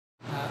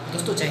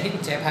दोस्तों जय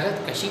हिंद जय भारत।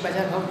 कृषि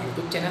बाजार भाव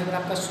यूट्यूब चैनल पर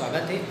आपका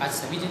स्वागत है। आज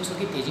सभी जिनसों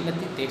की तेजी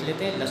मंदी देख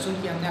लेते हैं। लहसुन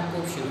की हमने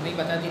आपको शुरू में ही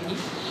बता दी थी,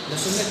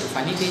 लहसुन में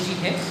तूफानी तेजी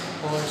है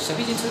और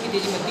सभी जिनसों की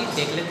तेजी मंदी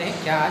देख लेते हैं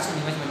क्या आज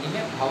नीमच मंडी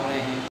में भाव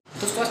रहे हैं।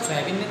 दोस्तों आज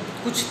सोयाबीन में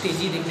कुछ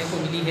तेज़ी देखने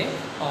को मिली है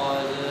और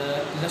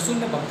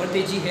लहसुन में बम्पर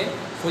तेज़ी है,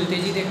 फुल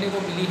तेज़ी देखने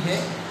को मिली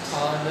है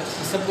और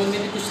इसबगोल में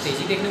भी कुछ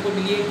तेज़ी देखने को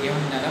मिली है।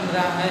 गेहूँ नरम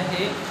रहा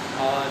है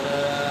और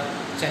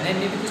चने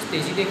में भी कुछ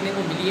तेज़ी देखने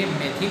को मिली है।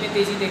 मेथी में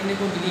तेज़ी देखने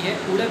को मिली है।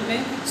 उड़द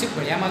में सिर्फ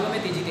बढ़िया मालों में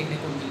तेज़ी देखने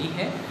को मिली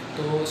है।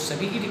 तो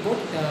सभी की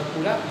रिपोर्ट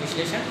पूरा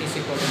विश्लेषण इस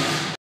रिपोर्ट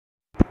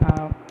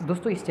में।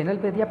 दोस्तों इस चैनल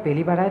पर यदि आप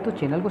पहली बार आए तो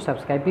चैनल को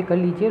सब्सक्राइब भी कर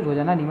लीजिए।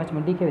 रोज़ाना नीमच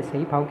मंडी के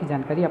सही भाव की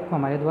जानकारी आपको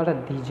हमारे द्वारा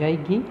दी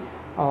जाएगी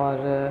और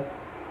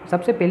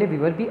सबसे पहले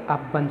व्यूअर भी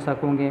आप बन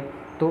सकोगे।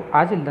 तो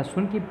आज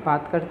लहसुन की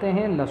बात करते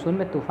हैं। लहसुन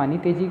में तूफ़ानी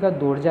तेज़ी का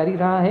दौर जारी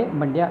रहा है।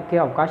 मंडियाँ के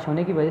अवकाश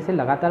होने की वजह से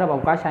लगातार अब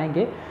अवकाश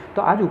आएंगे।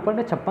 तो आज ऊपर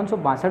में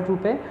 5662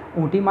 रुपये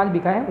ऊँटी माल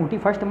बिका है। ऊँटी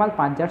फर्स्ट माल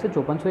 5000 से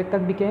 5401 तक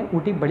बिके हैं।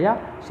 ऊँटी बढ़िया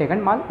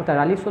सेकंड माल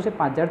 4300 से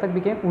 5000 तक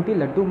बिके हैं। ऊँटी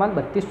लड्डू माल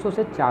 3200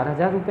 से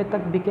 4000 रुपये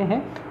तक बिके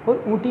हैं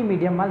और ऊँटी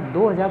मीडियम माल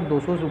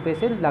 2200 रुपये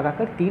से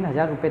लगाकर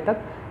 3000 रुपये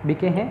तक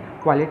बिके हैं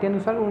क्वालिटी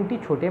अनुसार। ऊँटी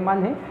छोटे माल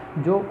हैं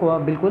जो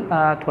बिल्कुल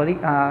थोड़ी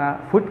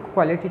फुट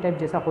क्वालिटी टाइप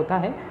जैसा होता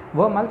है,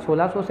 वह माल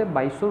 1600 से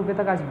 2200 रुपये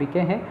तक आज बिके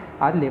हैं।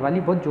 आज लेवाली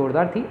बहुत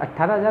ज़ोरदार थी।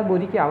 18,000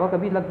 बोरी की आवक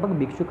अभी लगभग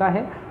बिक चुका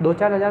है।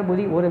 2-4 हज़ार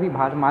बोरी और अभी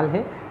बाहर माल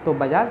है। तो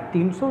बाज़ार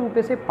 300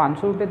 रुपये से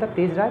 500 रुपये तक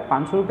तेज़ रहा है।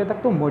 500 रुपये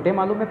तक तो मोटे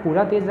मालों में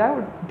पूरा तेज़ रहा है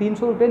और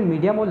 300 रुपये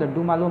मीडियम और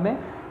लड्डू मालों में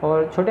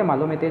और छोटे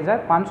मालों में तेज़ रहा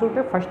है। 500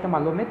 रुपये फर्स्ट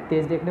मालों में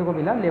तेज़ देखने को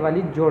मिला।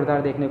 लेवाली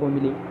ज़ोरदार देखने को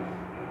मिली।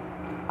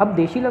 अब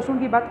देशी लहसुन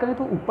की बात करें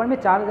तो ऊपर में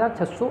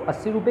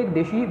 4680 रुपये एक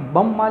देशी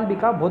बम माल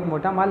बिका। बहुत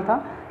मोटा माल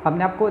था।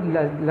 हमने आपको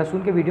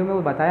लहसुन के वीडियो में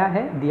वो बताया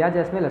है, दिया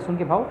जैसमें लहसुन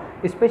के भाव।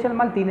 स्पेशल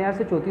माल 3000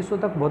 से 3400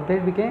 तक बहुत ढेर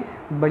बिके।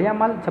 बढ़िया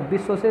माल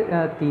 2600 से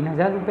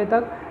 3000 रुपये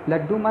तक।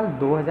 लड्डू माल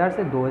 2000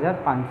 से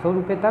 2500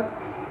 रुपये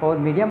तक और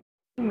मीडियम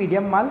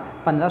माल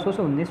 1500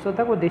 से 1900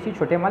 तक और देशी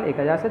छोटे माल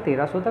 1000 से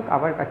 1300 तक।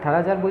 आवक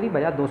 18000 बोरी।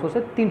 बाजार 200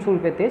 से 300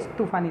 रुपये तेज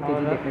तूफानी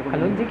तेजी देखने को।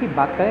 कलौंजी की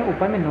बात करें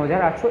ऊपर में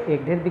 9800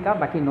 एक ढेर बिका।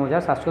 बाकी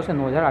 9700 से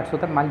 9800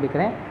 तक माल बिक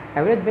रहे हैं।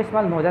 एवरेज बेस्ट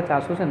माल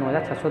 9400 से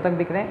 9600 तक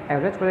बिक रहे हैं।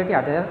 एवरेज क्वालिटी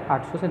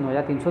 8800 से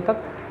 9300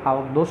 तक।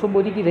 आवक 200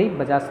 बोरी की रही।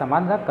 बाजार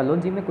समान रहा।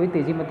 कलौंजी में कोई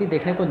तेजी मती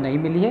देखने को नहीं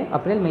मिली है।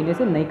 अप्रैल महीने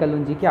से नई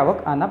कलौंजी की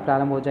आवक आना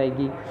प्रारंभ हो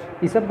जाएगी।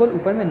 इसबगोल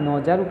ऊपर में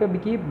 9000 रुपये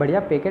बिकी। बढ़िया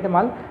पैकेट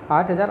माल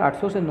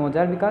 8800 से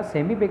 9000 बिका।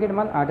 सेमी पैकेट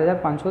माल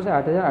 8500 से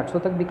 8800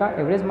 तक बिका।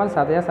 एवरेज माल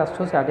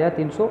 7700 से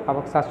 8300।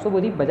 आवक 700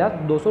 बोरी। बाजार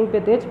 200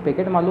 रुपये तेज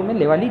पैकेट मालों में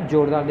लेवाली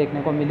जोरदार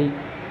देखने को मिली।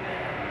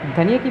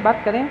 धनिया की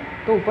बात करें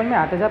तो ऊपर में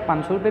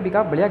 8500 रुपये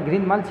बिका। बढ़िया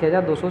ग्रीन माल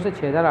 6200 से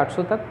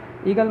 6800 तक।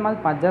 ईगल माल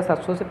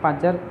 5700 से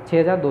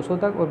 6200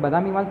 तक और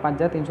बादामी माल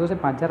 5300 से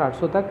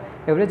 5800 तक।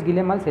 एवरेज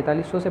गीले माल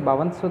 4700 से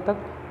 5200 तक।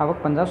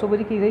 आवक 1500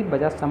 बोरी की रही।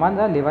 बाजार समान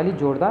रहा। लेवाली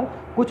जोरदार।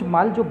 कुछ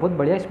माल जो बहुत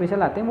बढ़िया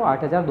स्पेशल आते हैं वो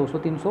 8200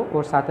 300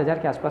 और 7000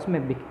 के आसपास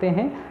में बिकते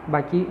हैं।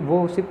 बाकी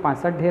वो सिर्फ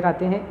 5-7 ढेर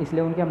आते हैं,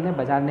 इसलिए उनके हमने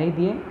बाजार नहीं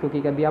दिए,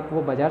 क्योंकि कभी आप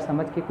वो बाजार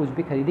समझ के कुछ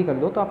भी खरीदी कर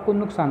लो तो आपको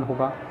नुकसान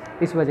होगा।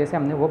 इस वजह से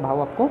हमने वो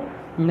भाव आपको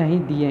नहीं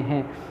दिए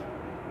हैं।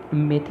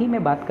 मेथी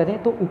में बात करें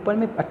तो ऊपर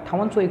में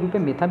 5801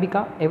 रुपये मेथा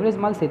बिका। एवरेज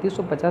माल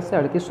 3750 से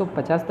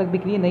 3850 तक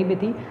बिक रही है नई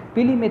मेथी।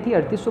 पीली मेथी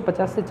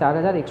 3850 से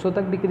 4100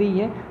 तक बिक रही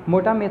है।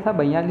 मोटा मेथा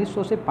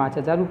 4200 से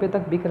 5000 रुपये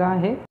तक बिक रहा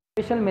है।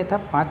 स्पेशल मेथा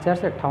 5000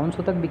 से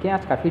 5800 तक बिके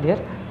आज काफ़ी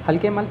ढेर।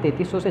 हल्के माल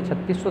 3300 से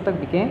 3600 तक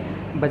बिके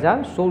हैं।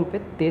 बाजार 100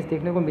 रुपये तेज़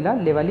देखने को मिला।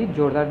 लेवाली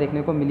जोरदार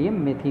देखने को मिली है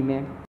मेथी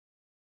में।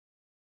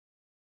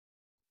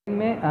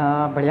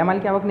 बढ़िया माल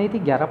की आवक नहीं थी।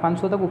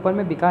 11500 तक ऊपर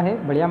में बिका है।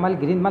 बढ़िया माल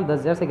ग्रीन माल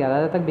 10000 से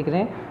 11000 तक बिक रहे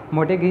हैं।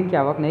 मोटे ग्रीन की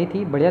आवक नहीं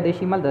थी। बढ़िया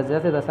देशी माल 10000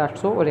 से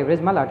 10800 और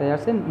एवरेज माल 8000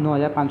 से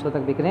 9500 तक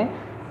बिक रहे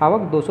हैं।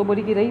 आवक 200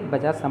 बोरी की रही।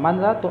 बाजार समान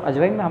रहा। तो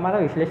अजवाइन में हमारा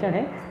विश्लेषण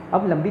है,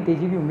 अब लंबी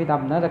तेज़ी की उम्मीद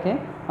आप न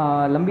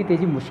रखें। लंबी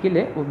तेज़ी मुश्किल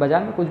है और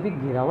बाजार में कुछ भी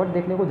गिरावट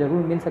देखने को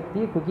ज़रूर मिल सकती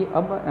है, क्योंकि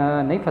अब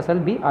नई फसल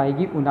भी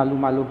आएगी उन आलू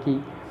मालों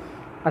की।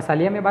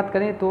 असालिया में बात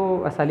करें तो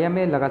असालिया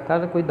में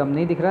लगातार कोई दम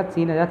नहीं दिख रहा।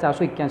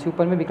 3481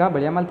 ऊपर में बिका।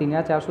 बढ़िया माल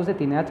 3400 से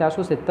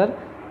 3470।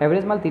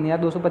 एवरेज माल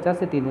 3250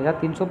 से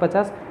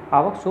 3350।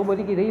 आवक 100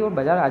 बोरी की रही और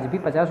बाजार आज भी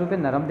 50 रुपये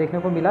नरम देखने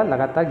को मिला।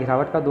 लगातार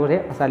गिरावट का दौर है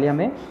असालिया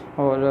में।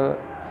 और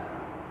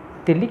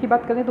तिल्ली की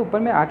बात करें तो ऊपर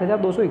में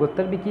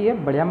 8271 बिकी है।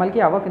 बढ़िया माल की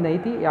आवक नहीं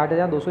थी।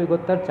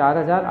 8271,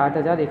 4000,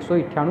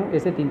 8198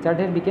 ऐसे 3-4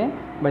 ढेर बिके।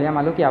 बढ़िया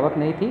मालों की आवक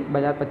नहीं थी।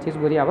 बाजार 25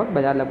 बोरी आवक।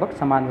 बाजार लगभग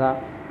समान रहा।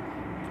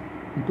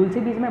 तुलसी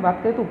बीज में बात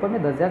करें तो ऊपर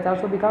में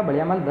 10400 बिका।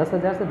 बढ़िया माल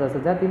 10000 से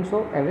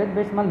 10300। एवरेज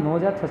बेस्ट माल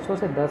 9600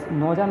 से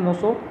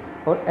 9900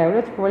 और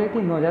एवरेज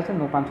क्वालिटी 9000 से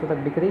 9500 तक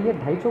बिक रही है।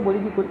 250 बोरी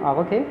की कुल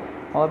आवक है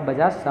और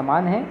बाजार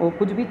समान है और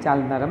कुछ भी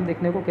चाल नरम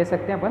देखने को कह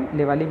सकते हैं अपन।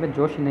 लेवाली में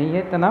जोश नहीं है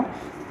इतना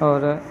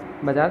और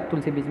बाजार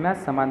तुलसी बीज में आज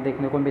समान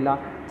देखने को मिला।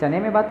 चने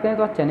में बात करें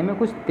तो आज चने में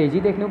कुछ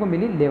तेज़ी देखने को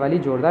मिली। लेवाली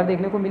जोरदार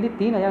देखने को मिली।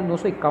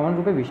 3951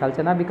 रुपये विशाल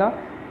चना बिका।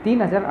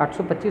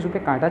 3,825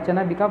 रुपये कांटा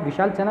चना बिका।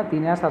 विशाल चना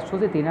 3,700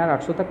 से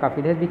 3,800 तक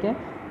काफ़ी ढेर बिके।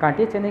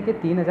 कांटे चने के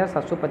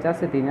 3,750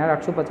 से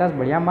 3,850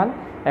 बढ़िया माल।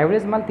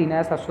 एवरेज माल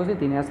 3,700 से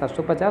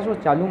 3,750 और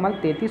चालू माल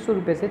 3,300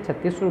 रुपये से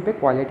 3,600 रुपये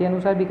क्वालिटी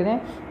अनुसार बिक रहे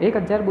हैं।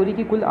 1,000 बोरी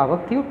की कुल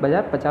आवक थी और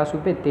बाजार 50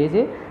 रुपये तेज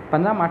है।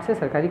 15 मार्च से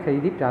सरकारी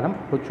खरीदी प्रारंभ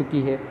हो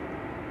चुकी है।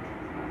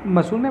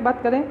 मसूर में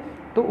बात करें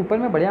तो ऊपर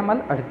में बढ़िया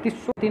माल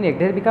 3,803 एक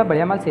ढेर बिका।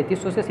 बढ़िया माल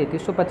 3,700 से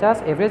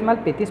 3,750। एवरेज माल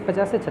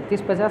 3550 से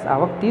 3650।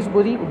 आवक 30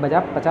 बोरी,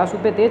 बाजार 50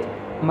 रुपये तेज।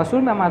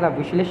 मसूर में हमारा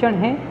विश्लेषण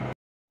है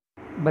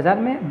बाजार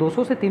में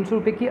 200 से 300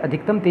 रुपये की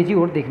अधिकतम तेज़ी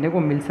और देखने को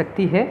मिल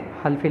सकती है।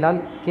 हाल फिलहाल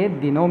के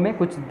दिनों में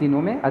कुछ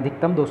दिनों में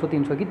अधिकतम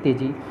 200-300 की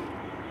तेज़ी।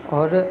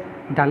 और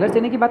डॉलर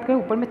चने की बात करें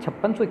ऊपर में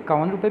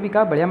 5651 रुपये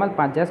बिका। बढ़िया माल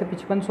 5,000 से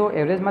 5500।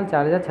 एवरेज माल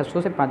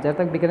 4,600 से 5,000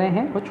 तक बिक रहे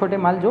हैं और छोटे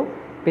माल जो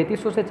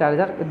 3,500 से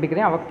 4,000 बिक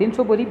रहे हैं। आवक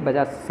 300 बोरी,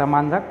 बाजार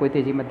सामान रहा, कोई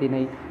तेजी मती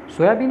नहीं।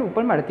 सोयाबीन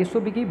ऊपर में 3,800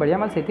 बिकी। बढ़िया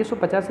माल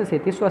 3,750 से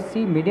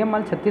 3,780। मीडियम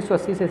माल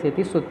 3,680 से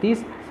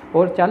 3,730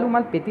 और चालू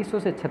माल 3,500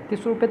 से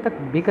 3,600 रुपये तक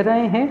बिक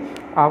रहे हैं।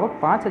 आवक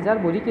 5,000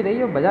 बोरी की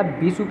रही और बाजार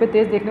 20 रुपये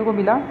तेज़ देखने को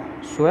मिला।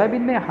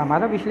 सोयाबीन में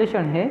हमारा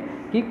विश्लेषण है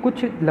कि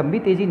कुछ लंबी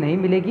तेज़ी नहीं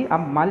मिलेगी,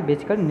 आप माल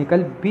बेचकर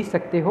निकल भी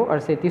सकते हो और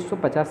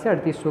 3,750 से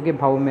 3,800 के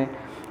भाव में।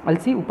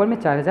 अलसी ऊपर में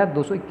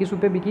 4,221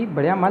 रुपये बिकी।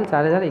 बढ़िया माल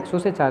 4,100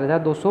 से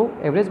 4,200।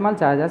 एवरेज माल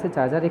 4,000 से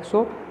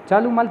 4,100।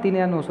 चालू माल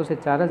 3,900 से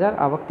 4,000।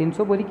 आवक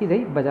 300 बोरी की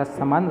रही, बाजार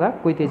समान रहा,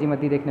 कोई तेज़ी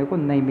मती देखने को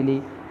नहीं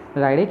मिली।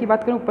 रायड़े की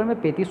बात करें ऊपर में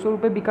 3,500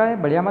 रुपये बिका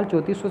है। बढ़िया माल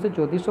 3,400 से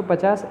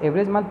 3,450।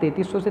 एवरेज माल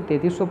 3,300 से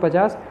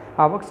 3,350।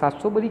 आवक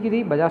 700 बोरी की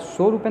रही, बाजार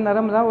 100 रुपये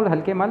नरम रहा और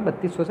हल्के माल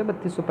 3,200 से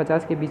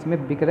 3,250 के बीच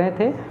में बिक रहे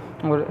थे।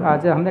 और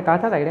आज हमने कहा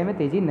था रायड़े में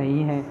तेज़ी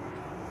नहीं है।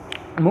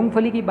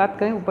 मूंगफली की बात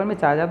करें ऊपर में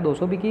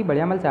 4,200 बिकी।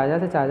 बढ़िया माल 4,000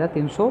 से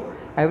 4,300।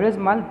 एवरेज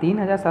माल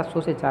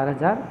 3,700 से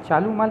 4,000।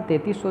 चालू माल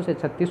 3,300 से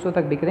 3,600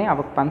 तक बिक रहे हैं।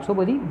 आवक 500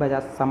 बोरी,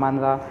 बाजार समान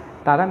रहा।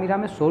 तारा मीरा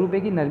में 100 रुपये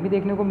की नरमी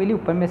देखने को मिली।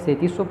 ऊपर में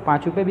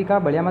 3,705 रुपये बिका।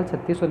 बढ़िया माल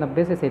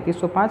 3,690 से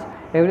 3,705।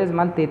 एवरेज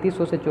माल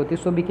 3,300 से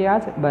 3,400 बिके।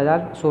 आज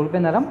बाजार 100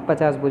 रुपये नरम,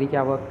 50 बोरी की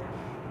आवक।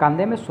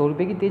 कांदे में 100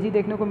 रुपये की तेज़ी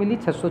देखने को मिली।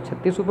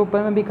 636 रुपये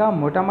ऊपर में बिका।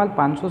 मोटा माल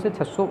 500 से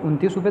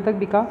 629 रुपये तक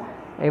बिका।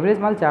 एवरेज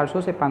माल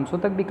 400 से 500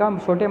 तक बिका।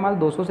 छोटे माल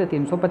 200 से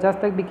 350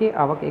 तक बिके।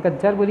 आवक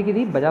 1,000 बोरी की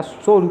थी, बाजार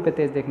 100 रुपये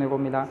तेज़ देखने को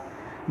मिला।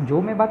 जो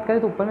में बात करें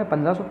तो ऊपर में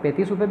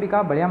 1,535 रुपये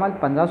बिका। बढ़िया माल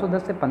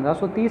 1,510 से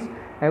 1,530।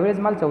 एवरेज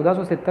माल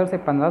 1,470 से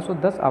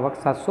 1,510। आवक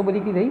 700 बोरी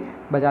की रही,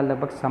 बाजार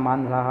लगभग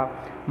समान रहा।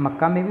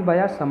 मक्का में भी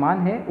बाजार समान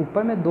है।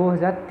 ऊपर में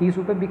 2,030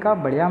 रुपये बिका।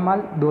 बढ़िया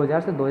माल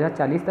 2,000 से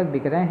 2,040 तक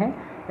बिक रहे हैं।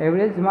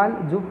 एवरेज माल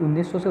जो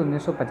 1,900 से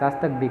 1,950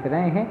 तक बिक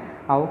रहे हैं।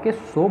 आवकें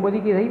 100 बोरी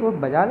की रही और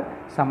बाजार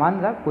समान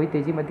रहा, कोई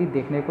तेज़ी मती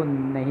देखने को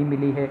नहीं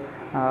मिली है।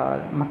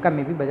 मक्का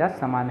में भी बाजार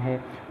समान है।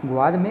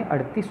 ग्वार में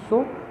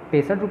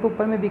 3,865 रुपये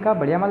ऊपर में बिका।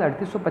 बढ़िया माल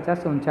 3,850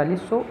 से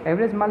 3,900।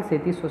 एवरेज माल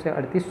 3,700 से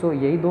 3,800,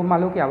 यही दो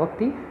मालों की आवक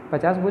थी।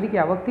 50 बोरी की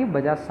आवक थी,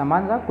 बाजार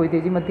समान रहा, कोई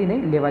तेज़ी मती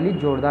नहीं। लेवाली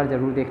जोरदार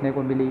जरूर देखने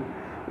को मिली।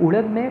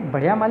 उड़द में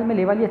बढ़िया माल में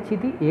लेवाली अच्छी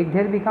थी। एक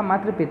ढेर बिका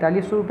मात्र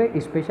 4,500 रुपये,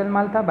 स्पेशल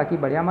माल था। बाकी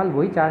बढ़िया माल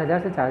वही 4,000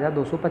 से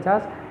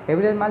 4,250।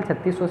 एवरेज माल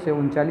 3,600 से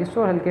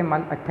 3,900। हल्के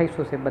माल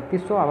 2,800 से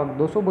 3,200। आवक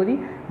 200 बोरी।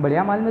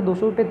 बढ़िया माल में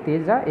 200 रुपये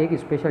तेज रहा, एक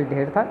स्पेशल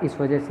ढेर था, इस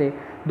वजह से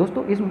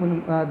दोस्तों इस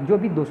जो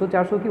भी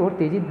 200-400 की और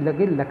तेज़ी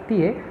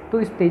लगती है तो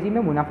इस तेज़ी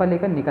में मुनाफा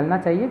लेकर निकलना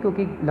चाहिए,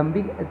 क्योंकि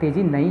लंबी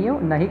तेज़ी नहीं है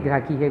और न ही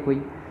ग्राहकी है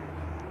कोई।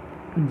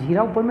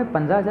 जीरा ऊपर में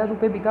 15,000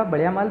 रुपये बिका।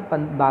 बढ़िया माल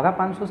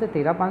 12,500 से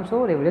 13,500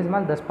 और एवरेज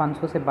माल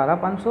 10,500 से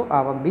 12,500।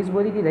 आवक 20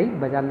 बोरी की रही,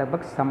 बाजार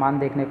लगभग समान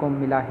देखने को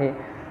मिला है।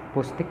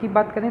 पोस्ते की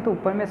बात करें तो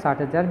ऊपर में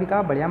 60,000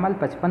 बिका। बढ़िया माल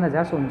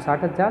 55,000 से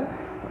 59,000।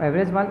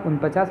 एवरेज माल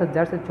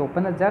 49,000 से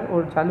 54,000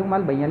 और चालू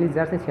माल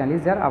 42,000 से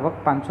 46,000।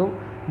 आवक 500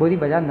 बोरी,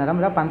 बाजार नरम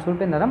रहा, 500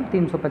 रुपये नरम,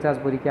 350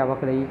 बोरी की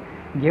आवक रही।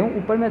 गेहूं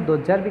ऊपर में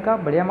 2,000 बिका।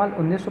 बढ़िया माल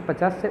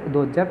 1,950 से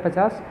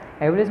 2,050।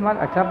 एवरेज माल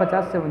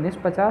 1850 से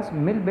 1950।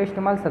 मिल बेस्ट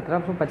माल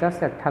 1,750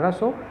 से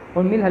 1,800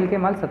 और मिल हल्के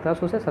माल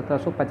 1,700 से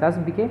 1,750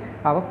 बिके।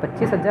 आवक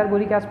 25,000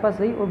 बोरी के आसपास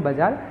रही और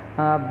बाजार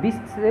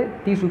 20 से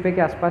 30 रुपये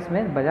के आसपास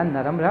में बाजार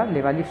नरम रहा।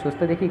 लेवाली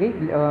सुस्त देखी गई।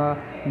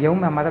 गेहूं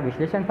में हमारा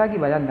विश्लेषण था कि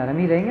बाजार नरम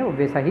ही रहेंगे और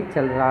वैसा ही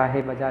चल रहा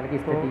है बाजार की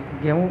स्थिति।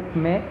 गेहूँ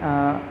में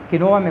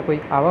किनोवा में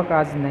कोई आवक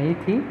आज नहीं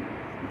थी।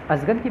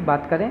 अजगन की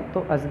बात करें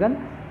तो अजगन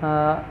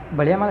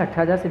बढ़िया माल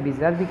 18,000 से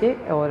 20,000 बिके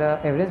और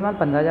एवरेज माल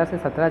 15,000 से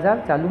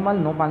 17,000। चालू माल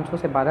 9,500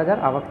 से 12,000।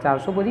 आवक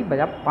 400 बोरी,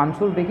 बाजार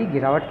 500 रुपये की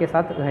गिरावट के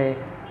साथ रहे।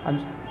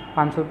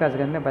 500 रुपये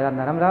अजगन में बाजार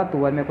नरम रहा।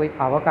 तुअर में कोई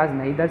आवक आज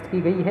नहीं दर्ज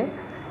की गई है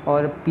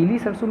और पीली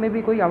सरसों में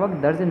भी कोई आवक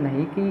दर्ज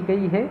नहीं की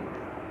गई है।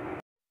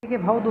 के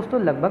भाव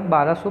दोस्तों लगभग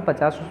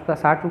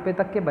 1,250-60 रुपये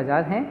तक के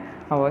बाज़ार हैं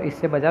और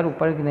इससे बाज़ार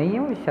ऊपर नहीं है।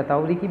 और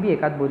शतावरी की भी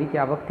एक आध बोरी की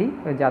आवक थी,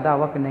 ज़्यादा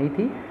आवक नहीं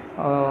थी।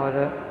 और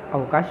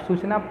अवकाश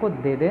सूचना आपको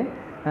दे दें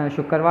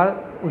शुक्रवार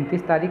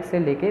 29 तारीख से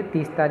लेके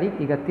 30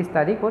 तारीख, 31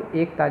 तारीख और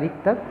 1 तारीख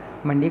तक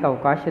मंडी का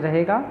अवकाश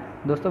रहेगा।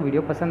 दोस्तों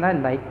वीडियो पसंद आए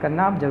लाइक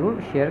करना, आप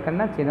ज़रूर शेयर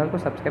करना, चैनल को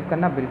सब्सक्राइब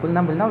करना बिल्कुल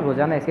ना भूलना और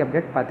रोज़ाना ऐसी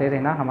अपडेट पाते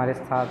रहना हमारे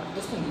साथ।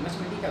 दोस्तों नीमच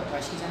मंडी के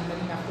अवकाश की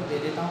जानकारी मैं आपको दे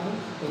देता हूँ।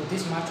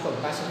 29 मार्च को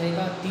अवकाश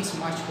रहेगा, 30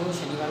 मार्च को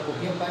शनिवार को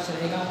भी अवकाश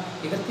रहेगा,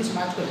 31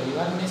 मार्च को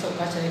रविवार होने से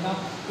अवकाश रहेगा,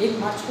 1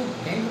 मार्च को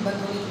बैंक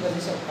बंद होने की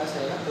वजह से अवकाश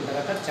रहेगा। तो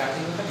लगातार 4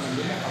 दिनों तक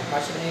मंडी में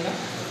अवकाश रहेगा।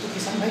 तो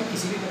किसान भाई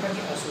किसी भी प्रकार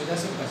की असुविधा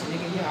से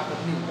बचने के लिए आप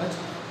अपनी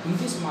उपज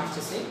 29 मार्च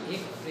से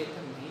 1 अप्रैल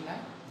तक